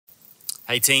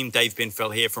Hey team, Dave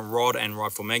Benfell here from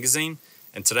Rod&Rifle magazine,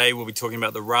 and today we'll be talking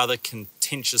about the rather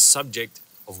contentious subject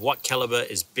of what caliber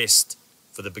is best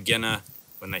for the beginner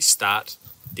when they start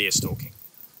deer stalking.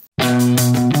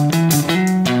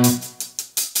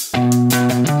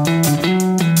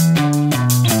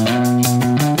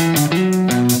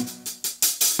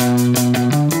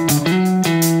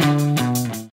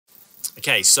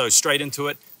 Okay, so straight into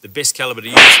it. The best caliber to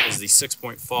use is the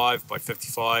 6.5 by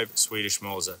 55 Swedish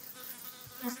Mauser.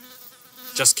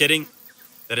 Just kidding,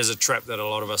 that is a trap that a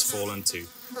lot of us fall into.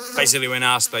 Basically, when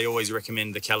asked, they always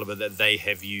recommend the caliber that they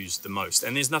have used the most,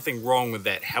 and there's nothing wrong with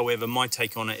that. However, my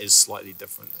take on it is slightly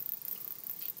different.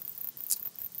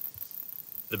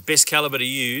 The best caliber to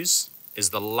use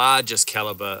is the largest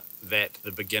caliber that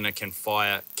the beginner can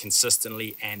fire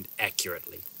consistently and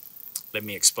accurately. Let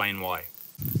me explain why.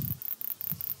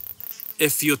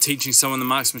 If you're teaching someone the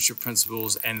marksmanship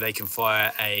principles and they can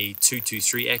fire a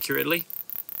 223 accurately,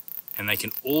 and they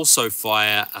can also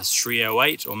fire a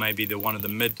 308 or maybe one of the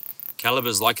mid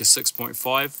calibers like a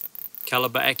 6.5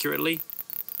 caliber accurately,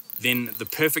 then the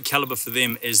perfect caliber for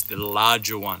them is the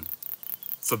larger one.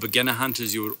 For beginner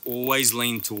hunters, you would always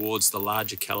lean towards the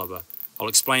larger caliber. I'll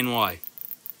explain why.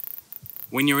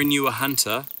 When you're a newer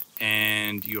hunter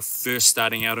and you're first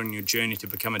starting out on your journey to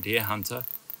become a deer hunter,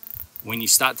 when you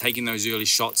start taking those early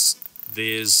shots,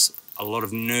 there's a lot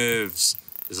of nerves.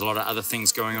 There's a lot of other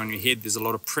things going on in your head. There's a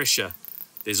lot of pressure.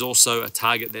 There's also a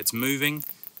target that's moving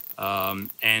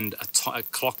and a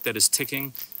clock that is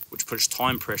ticking, which puts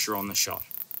time pressure on the shot.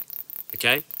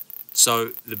 Okay?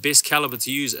 So the best caliber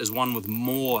to use is one with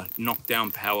more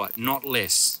knockdown power, not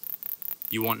less.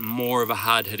 You want more of a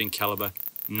hard-hitting caliber,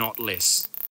 not less.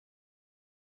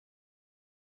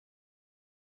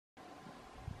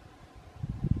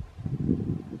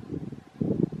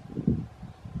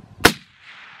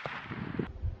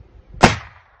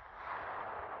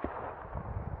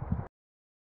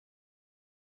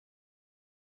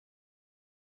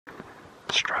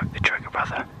 Stroke the trigger,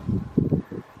 brother.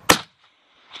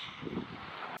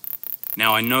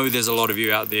 Now, I know there's a lot of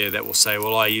you out there that will say,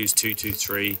 well, I use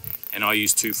 223 and I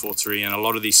use 243 and a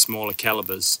lot of these smaller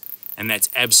calibers, and that's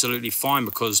absolutely fine,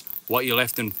 because what you'll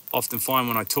often find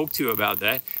when I talk to you about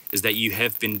that is that you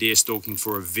have been deer stalking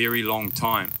for a very long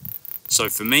time. So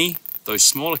for me, those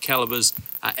smaller calibers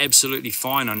are absolutely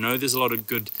fine. I know there's a lot of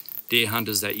good deer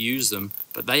hunters that use them,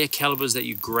 but they are calibers that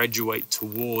you graduate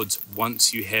towards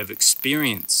once you have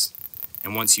experience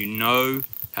and once you know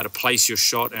how to place your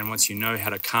shot and once you know how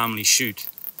to calmly shoot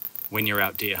when you're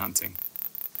out deer hunting.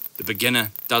 The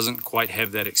beginner doesn't quite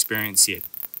have that experience yet.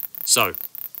 So,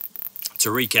 to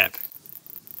recap,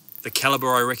 the caliber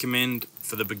I recommend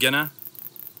for the beginner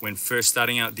when first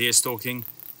starting out deer stalking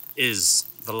is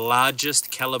the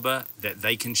largest caliber that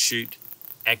they can shoot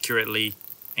accurately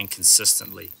and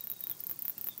consistently.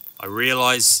 I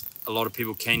realize a lot of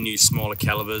people can use smaller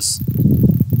calibers.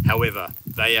 However,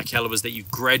 they are calibers that you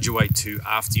graduate to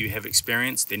after you have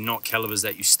experience. They're not calibers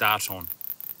that you start on.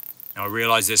 Now, I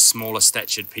realize there's smaller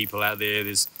statured people out there.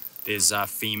 There's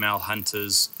female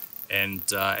hunters and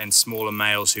smaller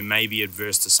males who may be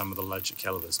adverse to some of the larger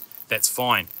calibers. That's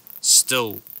fine.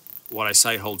 Still, what I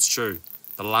say holds true.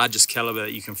 The largest caliber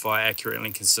that you can fire accurately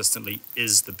and consistently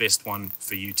is the best one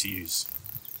for you to use.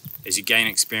 As you gain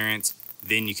experience,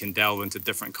 then you can delve into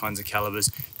different kinds of calibers.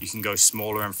 You can go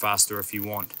smaller and faster if you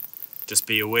want. Just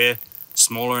be aware,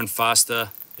 smaller and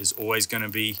faster is always going to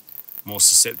be more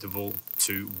susceptible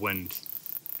to wind,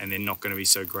 and they're not going to be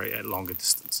so great at longer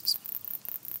distances.